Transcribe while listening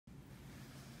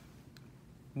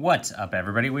What's up,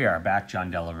 everybody? We are back. John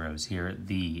Della Rose here,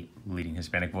 the leading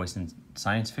Hispanic voice in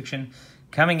science fiction,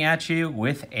 coming at you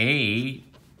with a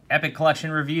epic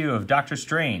collection review of Doctor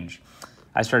Strange.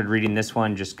 I started reading this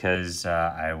one just because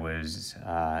I was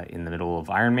in the middle of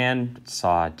Iron Man,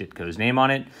 saw Ditko's name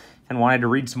on it, and wanted to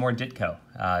read some more Ditko.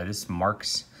 This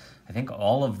marks, I think,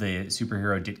 all of the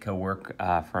superhero Ditko work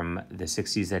from the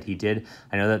 60s that he did.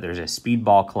 I know that there's a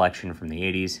Speedball collection from the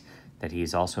 80s that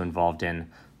he's also involved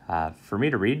in. For me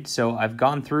to read. So I've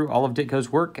gone through all of Ditko's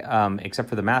work, except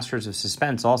for the Masters of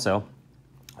Suspense also.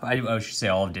 I should say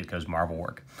all of Ditko's Marvel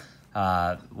work,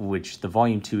 which the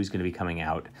Volume 2 is going to be coming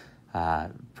out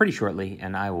pretty shortly,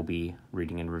 and I will be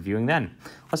reading and reviewing then.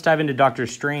 Let's dive into Doctor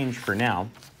Strange for now.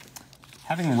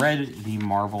 Having read the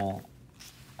Marvel,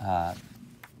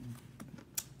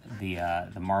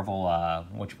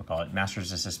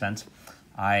 Masters of Suspense,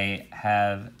 I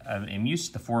am used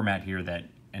to the format here that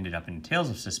ended up in Tales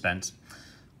of Suspense,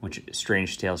 which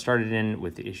Strange Tales started in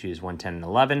with the issues 110 and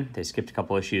 11. They skipped a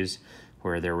couple issues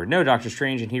where there were no Doctor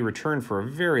Strange, and he returned for a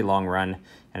very long run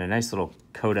and a nice little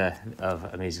coda of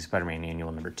Amazing Spider-Man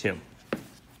Annual number 2.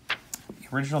 The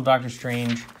original Doctor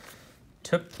Strange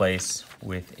took place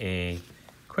with a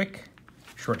quick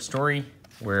short story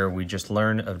where we just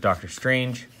learn of Doctor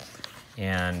Strange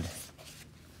and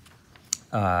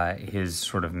his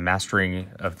sort of mastering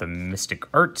of the mystic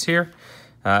arts here.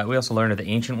 We also learn of the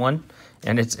Ancient One,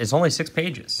 and it's only 6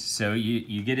 pages, so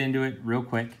you get into it real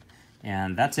quick,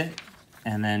 and that's it.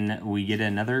 And then we get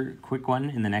another quick one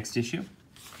in the next issue,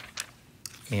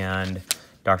 and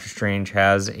Doctor Strange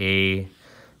has a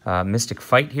mystic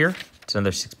fight here. It's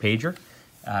another 6-pager,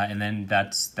 and then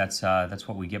that's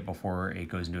what we get before it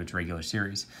goes into its regular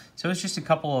series. So it's just a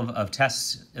couple of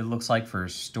tests, it looks like, for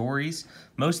stories.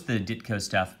 Most of the Ditko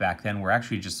stuff back then were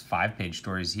actually just 5-page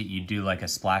stories. You do like a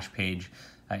splash page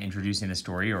introducing the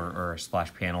story, or a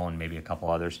splash panel and maybe a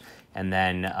couple others, and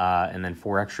then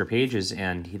 4 extra pages,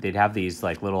 and they'd have these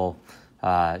like little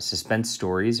suspense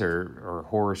stories or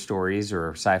horror stories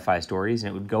or sci-fi stories,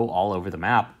 and it would go all over the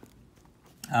map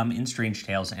in Strange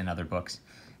Tales and other books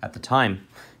at the time.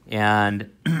 And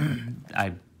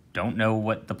I don't know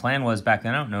what the plan was back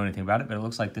then. I don't know anything about it, but it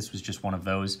looks like this was just one of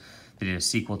those. They did a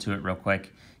sequel to it real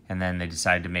quick, and then they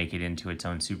decided to make it into its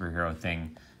own superhero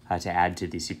thing to add to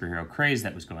the superhero craze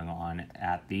that was going on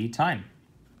at the time.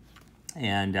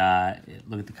 And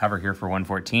look at the cover here for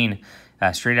 114.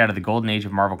 Straight out of the golden age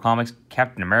of Marvel Comics,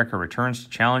 Captain America returns to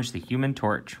challenge the Human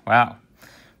Torch. Wow,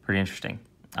 pretty interesting.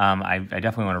 I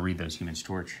definitely want to read those Human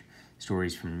Torch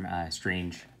stories from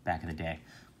Strange back in the day.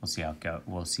 We'll see how it go.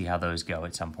 We'll see how those go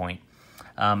at some point.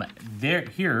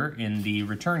 Here in the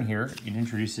return here, it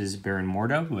introduces Baron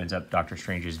Mordo, who ends up Doctor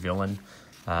Strange's villain.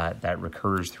 That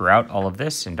recurs throughout all of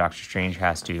this, and Doctor Strange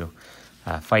has to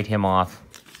fight him off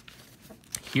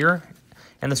here.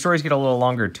 And the stories get a little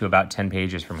longer to about 10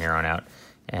 pages from here on out.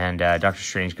 And Doctor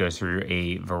Strange goes through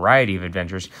a variety of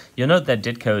adventures. You'll note that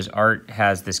Ditko's art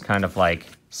has this kind of like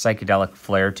psychedelic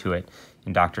flair to it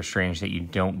in Doctor Strange that you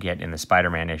don't get in the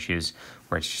Spider-Man issues,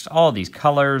 where it's just all these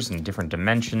colors and different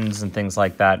dimensions and things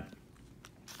like that.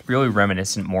 Really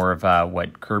reminiscent more of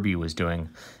what Kirby was doing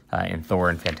in Thor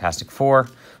and Fantastic Four.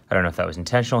 I don't know if that was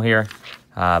intentional here,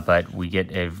 but we get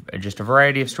just a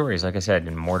variety of stories, like I said,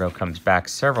 and Mordo comes back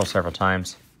several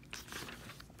times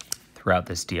throughout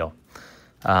this deal.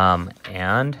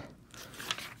 And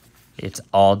it's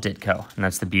all Ditko, and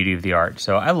that's the beauty of the art.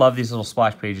 So I love these little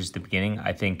splash pages at the beginning.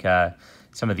 I think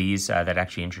some of these that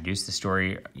actually introduce the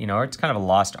story, it's kind of a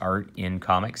lost art in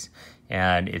comics,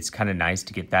 and it's kind of nice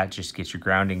to get that, just get your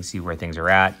grounding, see where things are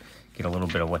at, get a little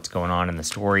bit of what's going on in the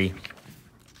story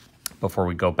before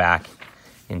we go back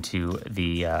into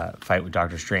the fight with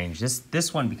Doctor Strange.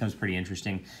 This one becomes pretty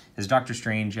interesting as Doctor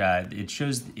Strange.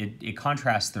 It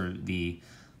contrasts the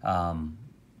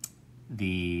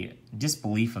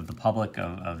disbelief of the public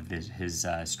of his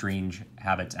strange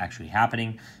habits actually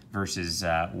happening versus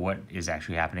what is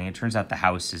actually happening. It turns out the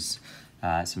house is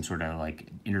some sort of like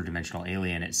interdimensional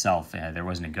alien itself. There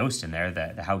wasn't a ghost in there.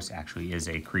 The house actually is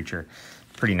a creature.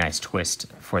 Pretty nice twist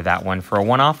for that one for a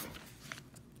one-off.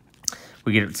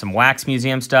 We get some wax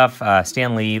museum stuff.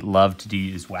 Stan Lee loved to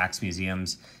use wax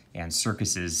museums and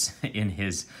circuses in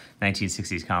his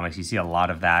 1960s comics. You see a lot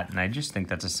of that, and I just think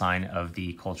that's a sign of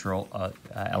the cultural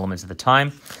elements of the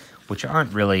time, which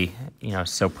aren't really,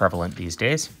 so prevalent these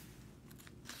days.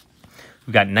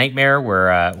 We've got Nightmare,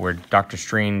 where Doctor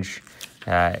Strange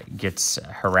gets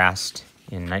harassed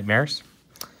in nightmares.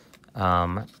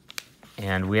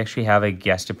 And we actually have a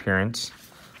guest appearance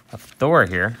of Thor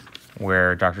here,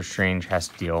 where Doctor Strange has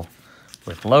to deal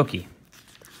with Loki.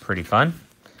 Pretty fun.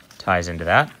 Ties into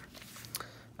that.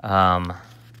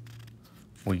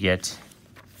 we get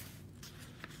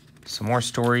some more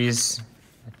stories.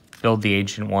 Build the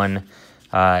Ancient One.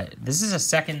 This is a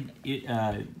second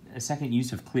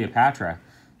use of Cleopatra.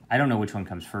 I don't know which one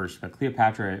comes first, but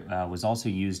Cleopatra was also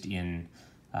used in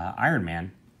Iron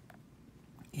Man.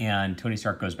 And Tony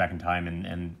Stark goes back in time,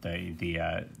 and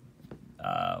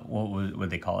what would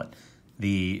they call it?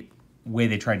 The way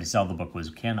they tried to sell the book was,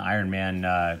 can Iron Man,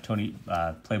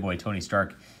 Playboy Tony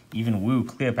Stark, even woo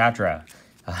Cleopatra?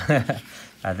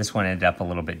 This one ended up a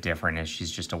little bit different, as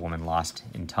she's just a woman lost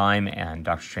in time, and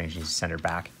Doctor Strange needs to send her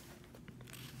back.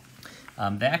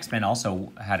 The X-Men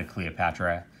also had a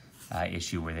Cleopatra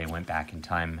issue where they went back in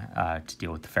time to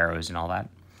deal with the pharaohs and all that.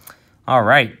 All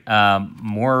right,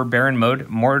 more Baron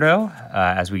Mordo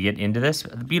as we get into this.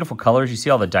 The beautiful colors. You see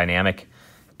all the dynamic,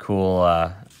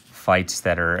 cool fights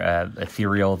that are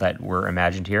ethereal that were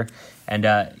imagined here. And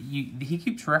he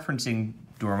keeps referencing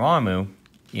Dormammu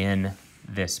in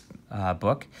this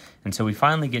book. And so we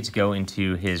finally get to go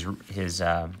into his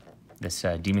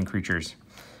demon creature's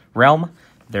realm.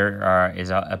 There is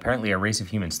apparently a race of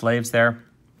human slaves there.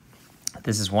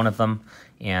 This is one of them.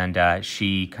 And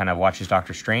she kind of watches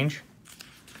Doctor Strange,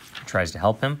 tries to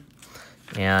help him,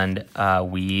 and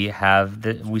we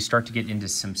start to get into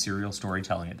some serial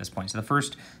storytelling at this point. So the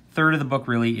first third of the book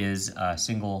really is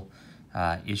single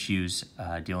issues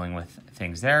dealing with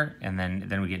things there, and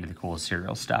then we get into the cool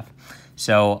serial stuff.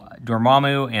 So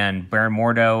Dormammu and Baron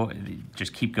Mordo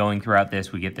just keep going throughout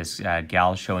this. We get this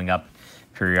gal showing up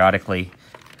periodically,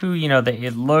 who, you know,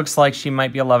 it looks like she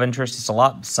might be a love interest. It's a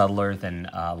lot subtler than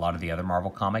a lot of the other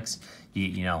Marvel comics.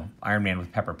 You know, Iron Man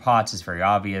with Pepper Potts is very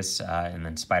obvious, and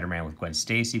then Spider-Man with Gwen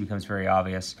Stacy becomes very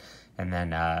obvious, and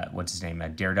then, what's his name,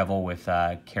 Daredevil with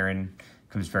Karen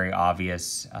becomes very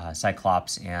obvious,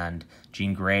 Cyclops and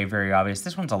Jean Grey, very obvious.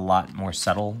 This one's a lot more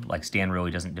subtle, like Stan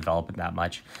really doesn't develop it that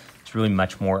much. It's really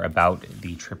much more about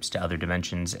the trips to other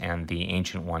dimensions and the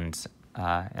Ancient Ones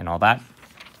and all that.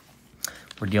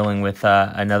 We're dealing with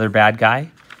another bad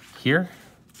guy here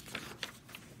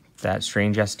that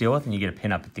Strange has to deal with, and you get a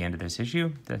pinup at the end of this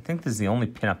issue. I think this is the only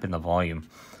pinup in the volume,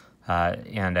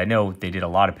 and I know they did a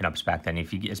lot of pinups back then.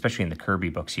 Especially in the Kirby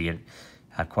books, you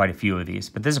get quite a few of these.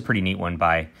 But this is a pretty neat one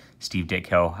by Steve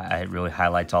Ditko. It really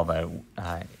highlights all the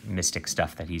mystic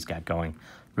stuff that he's got going.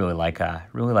 Really like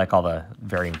all the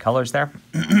varying colors there.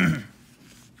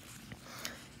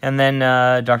 And then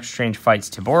Doctor Strange fights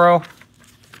Tiboro.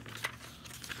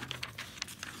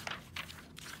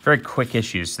 Very quick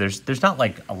issues. There's not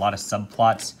like a lot of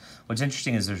subplots. What's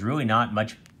interesting is there's really not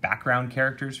much background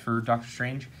characters for Doctor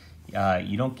Strange.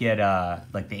 You don't get,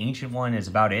 like the Ancient One is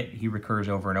about it. He recurs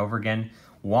over and over again.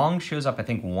 Wong shows up, I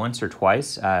think, once or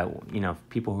twice. You know,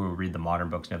 people who read the modern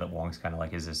books know that Wong's kind of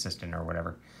like his assistant or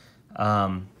whatever.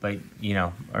 But, you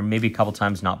know, or maybe a couple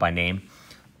times, not by name.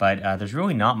 But there's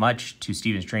really not much to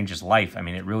Stephen Strange's life. I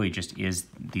mean, it really just is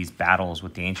these battles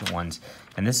with the Ancient Ones.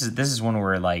 And this is one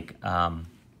where, like,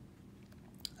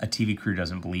 a TV crew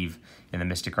doesn't believe in the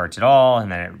mystic arts at all,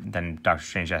 and then Doctor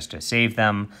Strange has to save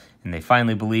them, and they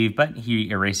finally believe, but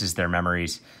he erases their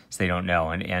memories so they don't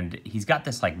know. And he's got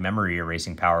this like memory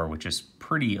erasing power, which is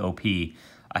pretty OP.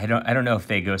 I don't know if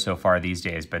they go so far these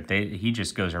days, but he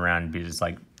just goes around and is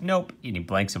like, nope, and he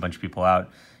blanks a bunch of people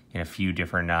out in a few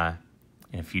different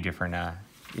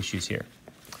issues here.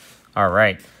 All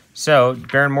right. So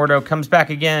Baron Mordo comes back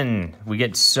again. We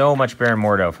get so much Baron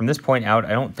Mordo. From this point out,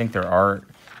 I don't think there are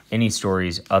any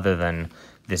stories other than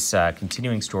this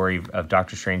continuing story of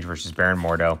Doctor Strange versus Baron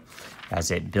Mordo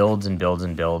as it builds and builds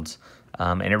and builds.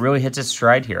 And it really hits its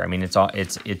stride here. I mean,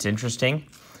 it's interesting.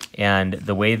 And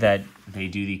the way that they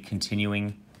do the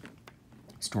continuing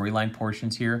storyline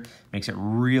portions here makes it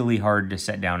really hard to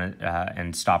sit down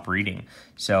and stop reading.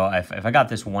 So if I got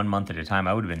this 1 month at a time,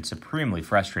 I would have been supremely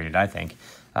frustrated, I think,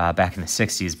 back in the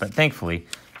 60s. But thankfully,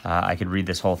 I could read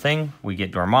this whole thing. We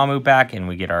get Dormammu back, and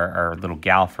we get our little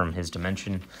gal from his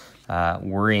dimension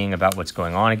worrying about what's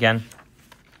going on again.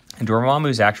 And Dormammu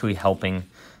is actually helping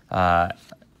Baron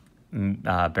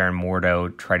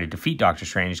Mordo try to defeat Doctor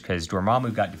Strange, because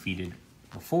Dormammu got defeated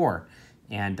before,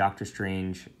 and Doctor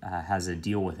Strange has a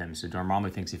deal with him. So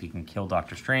Dormammu thinks if he can kill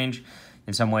Doctor Strange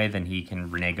in some way, then he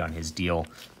can renege on his deal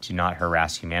to not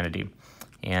harass humanity.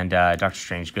 And Doctor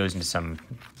Strange goes into some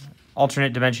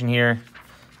alternate dimension here,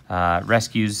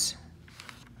 rescues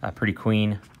Pretty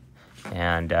Queen,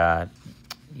 and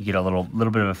you get a little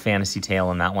bit of a fantasy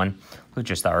tale in that one. Look at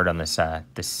just the art on this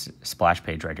this splash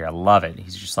page right here. I love it.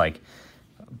 He's just like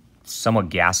somewhat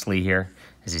ghastly here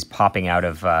as he's popping out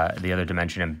of the other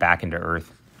dimension and back into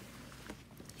Earth.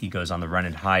 He goes on the run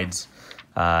and hides.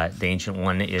 The Ancient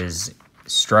One is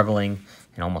struggling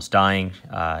and almost dying.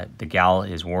 The gal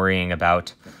is worrying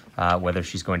about whether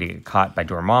she's going to get caught by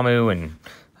Dormammu and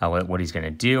what he's going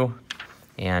to do.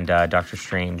 And Doctor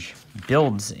Strange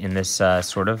builds in this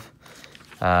sort of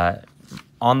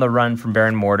on the run from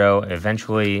Baron Mordo.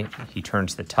 Eventually, he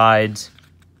turns the tides.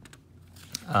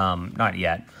 Not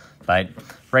yet, but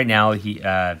right now,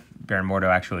 Baron Mordo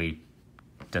actually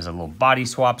does a little body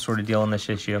swap sort of deal in this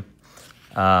issue.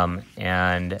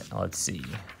 And let's see.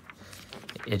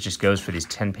 It just goes for these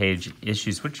 10-page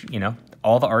issues, which, you know,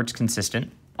 all the art's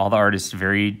consistent. All the art is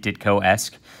very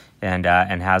Ditko-esque and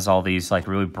has all these, like,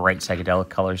 really bright psychedelic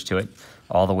colors to it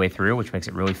all the way through, which makes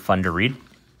it really fun to read.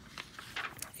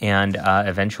 And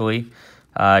eventually,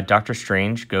 Doctor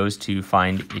Strange goes to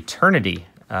find Eternity.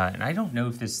 And I don't know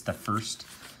if this is the first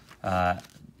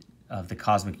of the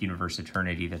Cosmic Universe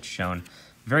Eternity that's shown.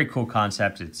 Very cool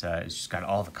concept. It's just got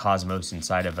all the cosmos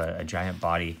inside of a giant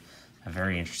body. A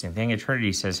very interesting thing.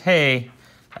 Eternity says, hey,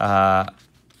 I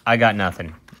got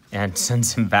nothing, and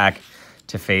sends him back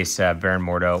to face Baron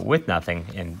Mordo with nothing.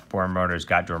 And Baron Mordo's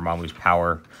got Dormammu's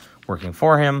power working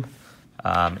for him.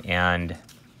 And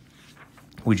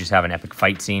we just have an epic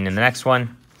fight scene in the next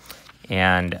one.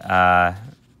 And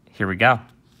here we go.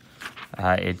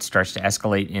 It starts to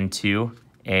escalate into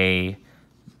a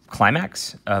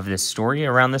climax of this story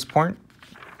around this point.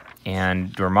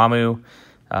 And Dormammu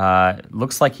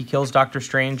looks like he kills Doctor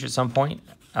Strange at some point.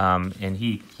 And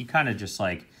he kind of just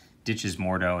like ditches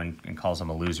Mordo and calls him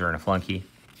a loser and a flunky.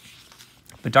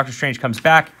 But Doctor Strange comes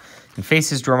back and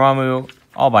faces Dormammu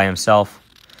all by himself.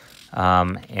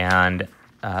 And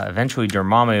eventually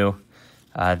Dormammu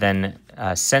then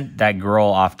sent that girl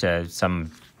off to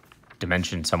some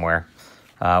dimension somewhere.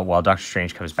 While Doctor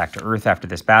Strange comes back to Earth after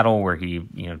this battle where he,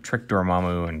 you know, tricked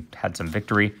Dormammu and had some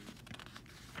victory.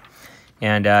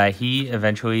 And he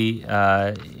eventually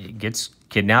gets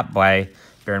kidnapped by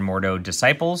Baron Mordo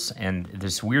disciples, and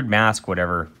this weird mask,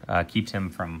 whatever, keeps him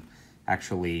from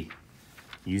actually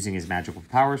using his magical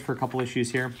powers for a couple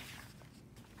issues here.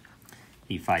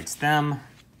 He fights them.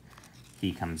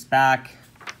 He comes back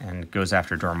and goes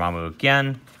after Dormammu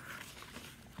again.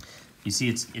 You see,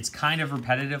 it's kind of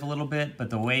repetitive a little bit, but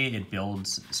the way it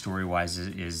builds story-wise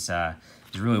is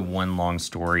really one long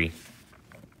story,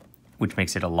 which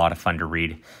makes it a lot of fun to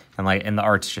read. And the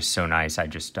art's just so nice.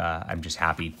 I'm just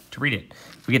happy to read it.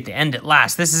 We get the end at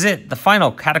last. This is it, the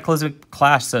final cataclysmic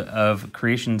clash of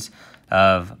creations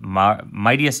of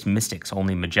mightiest mystics,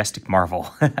 only majestic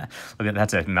marvel. Look at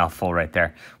that's a mouthful right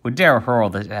there. Would dare hurl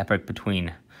this epic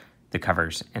between the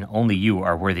covers, and only you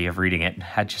are worthy of reading it.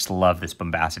 I just love this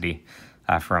bombacity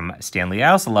from Stan Lee.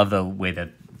 I also love the way that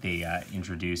they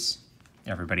introduce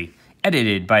everybody.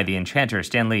 Edited by the Enchanter,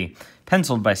 Stan Lee.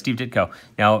 Penciled by Steve Ditko.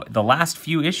 Now, the last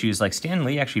few issues, like Stan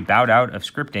Lee actually bowed out of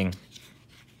scripting.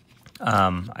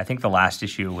 I think the last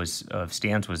issue of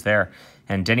Stan's was there.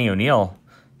 And Denny O'Neil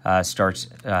starts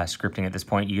scripting at this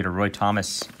point. You get a Roy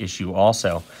Thomas issue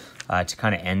also. To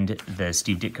kind of end the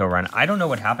Steve Ditko run. I don't know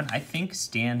what happened. I think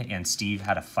Stan and Steve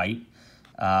had a fight,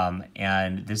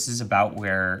 and this is about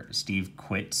where Steve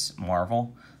quits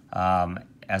Marvel,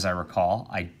 as I recall.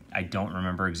 I don't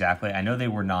remember exactly. I know they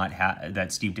were not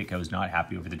that Steve Ditko was not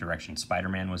happy over the direction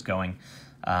Spider-Man was going,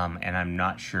 and I'm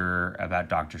not sure about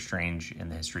Doctor Strange in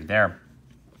the history there.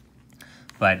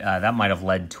 But that might have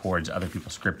led towards other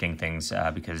people scripting things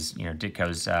because, you know,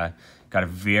 Ditko's got a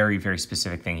very, very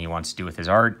specific thing he wants to do with his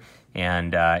art,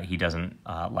 and he doesn't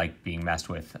like being messed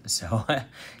with, so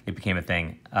it became a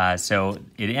thing. So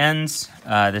it ends.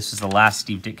 This is the last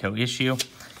Steve Ditko issue.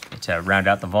 To round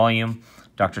out the volume,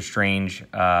 Doctor Strange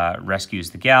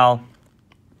rescues the gal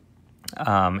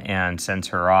and sends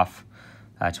her off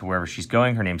to wherever she's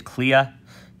going. Her name's Clea,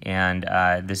 and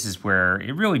this is where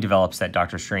it really develops that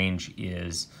Doctor Strange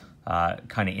is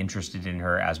kind of interested in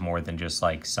her as more than just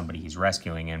like somebody he's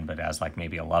rescuing but as like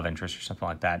maybe a love interest or something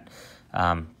like that.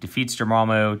 Defeats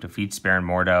Dormammu, defeats Baron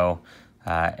Mordo.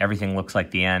 Everything looks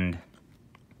like the end.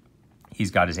 He's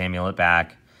got his amulet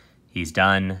back. He's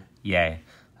done. Yay.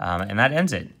 And that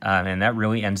ends it. And that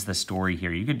really ends the story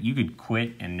here. You could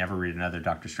quit and never read another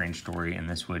Doctor Strange story, and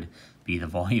this would be the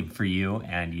volume for you,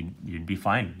 and you'd be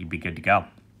fine. You'd be good to go.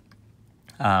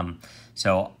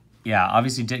 So yeah,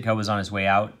 obviously Ditko was on his way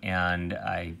out, and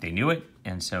they knew it,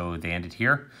 and so they ended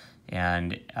here.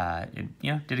 And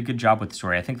it did a good job with the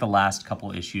story. I think the last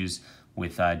couple issues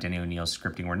with Denny O'Neil's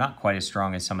scripting were not quite as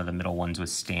strong as some of the middle ones with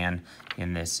Stan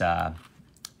in this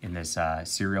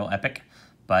serial epic,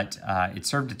 but it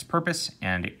served its purpose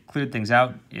and it cleared things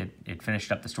out. It finished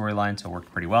up the storyline, so it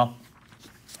worked pretty well.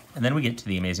 And then we get to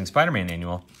the Amazing Spider-Man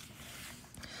annual,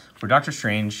 where Doctor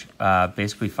Strange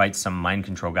basically fights some mind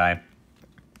control guy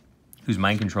who's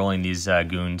mind controlling these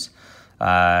goons.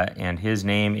 And his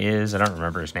name is, I don't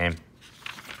remember his name.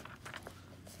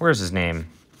 Where's his name?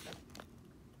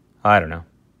 I don't know.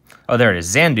 Oh, there it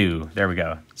is. Xandu. There we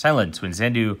go. Silence. When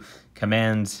Xandu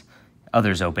commands,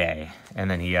 others obey. And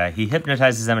then he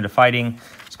hypnotizes them into fighting.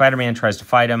 Spider-Man tries to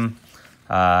fight him.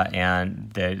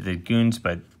 And the goons,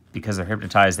 but because they're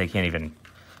hypnotized, they can't even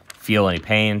feel any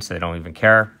pain, so they don't even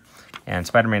care. And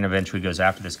Spider-Man eventually goes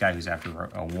after this guy who's after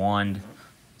a wand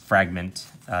fragment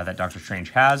that Doctor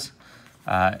Strange has.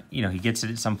 You know, he gets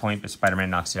it at some point, but Spider-Man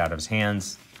knocks it out of his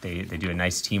hands. They do a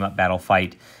nice team-up battle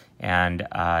fight, and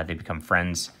they become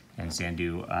friends. And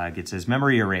Xandu gets his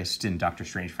memory erased in Doctor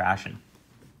Strange fashion.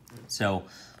 So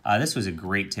this was a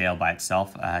great tale by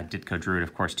itself. Ditko drew it,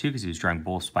 of course, too, because he was drawing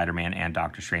both Spider-Man and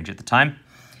Doctor Strange at the time.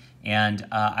 And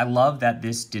I love that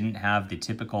this didn't have the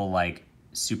typical, like,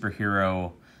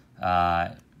 superhero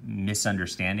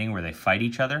misunderstanding where they fight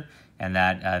each other, and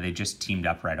that they just teamed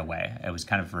up right away. It was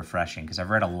kind of refreshing, because I've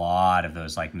read a lot of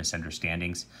those, like,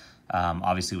 misunderstandings.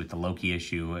 Obviously, with the Loki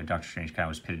issue, Doctor Strange kind of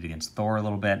was pitted against Thor a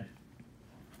little bit.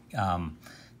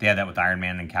 They had that with Iron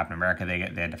Man and Captain America. They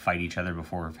had to fight each other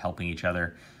before helping each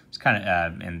other. It's kind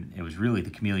of, and it was really the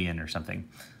Chameleon or something.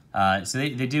 So they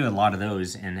do a lot of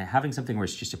those, and having something where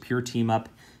it's just a pure team up,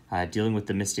 dealing with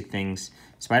the mystic things.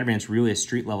 Spider-Man's really a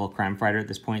street level crime fighter at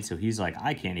this point, so he's like,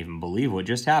 I can't even believe what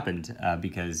just happened,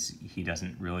 because he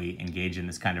doesn't really engage in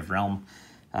this kind of realm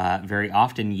very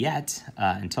often yet,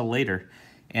 until later.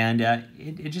 And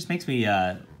it just makes me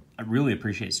really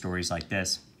appreciate stories like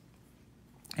this.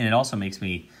 And it also makes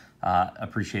me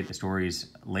appreciate the stories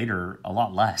later a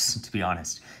lot less, to be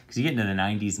honest. Because you get into the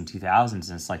 90s and 2000s,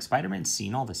 and it's like Spider-Man's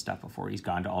seen all this stuff before. He's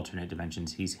gone to alternate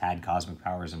dimensions. He's had cosmic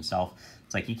powers himself.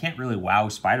 It's like you can't really wow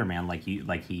Spider-Man like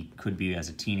he could be as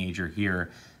a teenager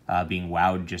here, being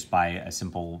wowed just by a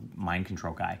simple mind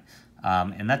control guy.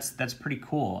 And that's pretty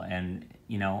cool. And,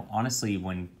 you know, honestly,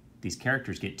 when these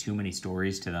characters get too many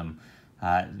stories to them,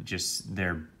 just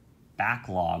their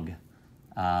backlog,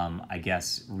 I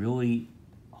guess, really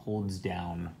holds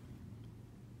down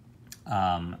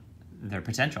their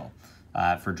potential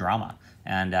for drama.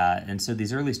 And so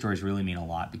these early stories really mean a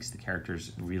lot because the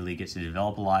characters really get to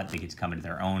develop a lot. They get to come into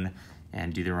their own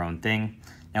and do their own thing.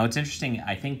 Now, it's interesting.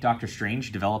 I think Doctor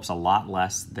Strange develops a lot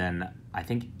less than I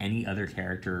think any other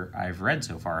character I've read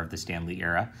so far of the Stan Lee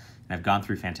era. And I've gone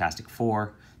through Fantastic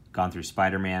Four, gone through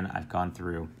Spider-Man, I've gone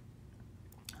through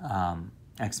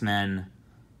X-Men,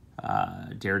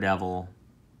 Daredevil,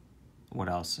 what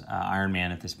else? Iron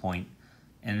Man at this point.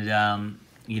 And,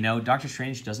 you know, Doctor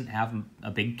Strange doesn't have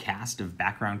a big cast of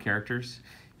background characters.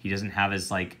 He doesn't have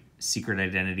his, like, secret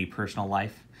identity personal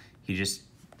life. He just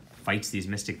fights these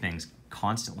mystic things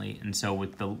constantly. And so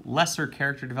with the lesser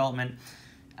character development,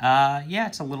 yeah,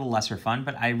 it's a little lesser fun,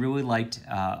 but I really liked,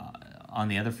 on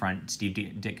the other front, Steve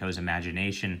Ditko's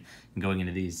imagination and going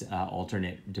into these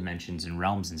alternate dimensions and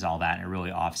realms and all that, and it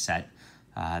really offset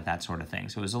that sort of thing.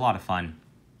 So it was a lot of fun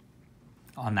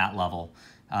on that level.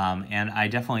 And I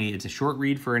definitely, it's a short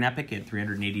read for an epic at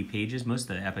 380 pages. Most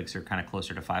of the epics are kind of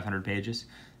closer to 500 pages.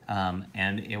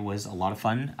 And it was a lot of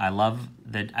fun. I love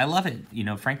it. You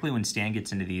know, frankly, when Stan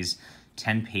gets into these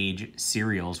 10-page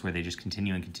serials where they just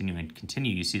continue and continue and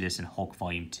continue, you see this in Hulk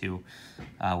Volume 2,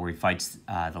 where he fights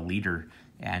the leader,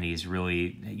 and he's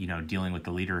really, you know, dealing with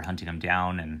the leader, hunting him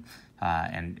down,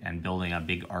 and building a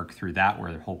big arc through that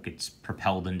where Hulk gets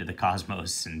propelled into the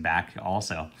cosmos and back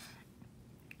also.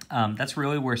 That's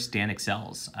really where Stan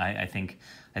excels. I think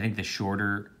the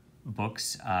shorter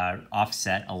books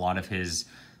offset a lot of his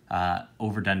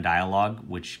overdone dialogue,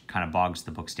 which kind of bogs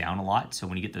the books down a lot. So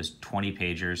when you get those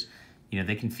 20-pagers, you know,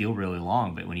 they can feel really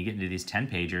long, but when you get into these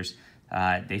 10-pagers,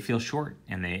 they feel short,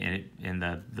 and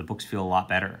the books feel a lot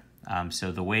better.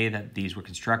 So the way that these were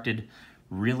constructed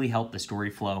really helped the story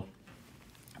flow.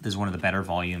 This is one of the better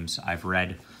volumes I've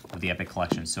read of the Epic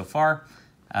Collection so far.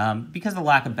 Because of the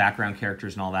lack of background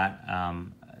characters and all that,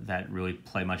 that really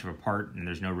play much of a part, and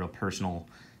there's no real personal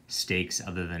stakes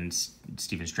other than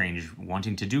Stephen Strange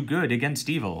wanting to do good against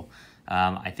evil.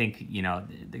 I think, you know,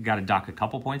 they got to dock a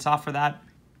couple points off for that,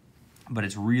 but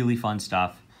it's really fun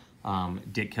stuff.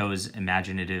 Ditko's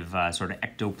imaginative sort of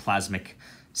ectoplasmic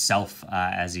self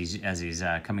as he's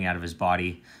coming out of his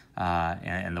body,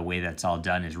 and the way that's all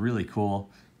done is really cool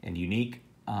and unique.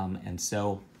 And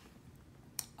so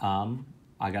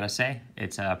I gotta say,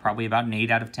 it's probably about an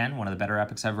 8 out of 10, one of the better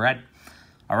epics I've read.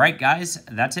 All right, guys,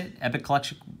 that's it. Epic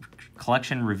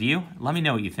Collection review. Let me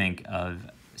know what you think of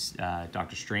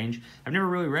Doctor Strange. I've never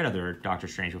really read other Doctor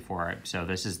Strange before, so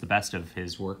this is the best of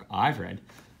his work I've read.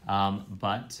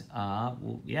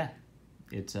 Well, yeah,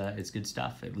 it's good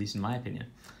stuff, at least in my opinion.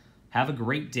 have a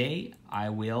great day. I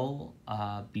will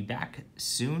be back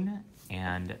soon,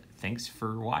 and thanks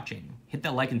for watching. Hit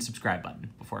that like and subscribe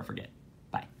button before I forget.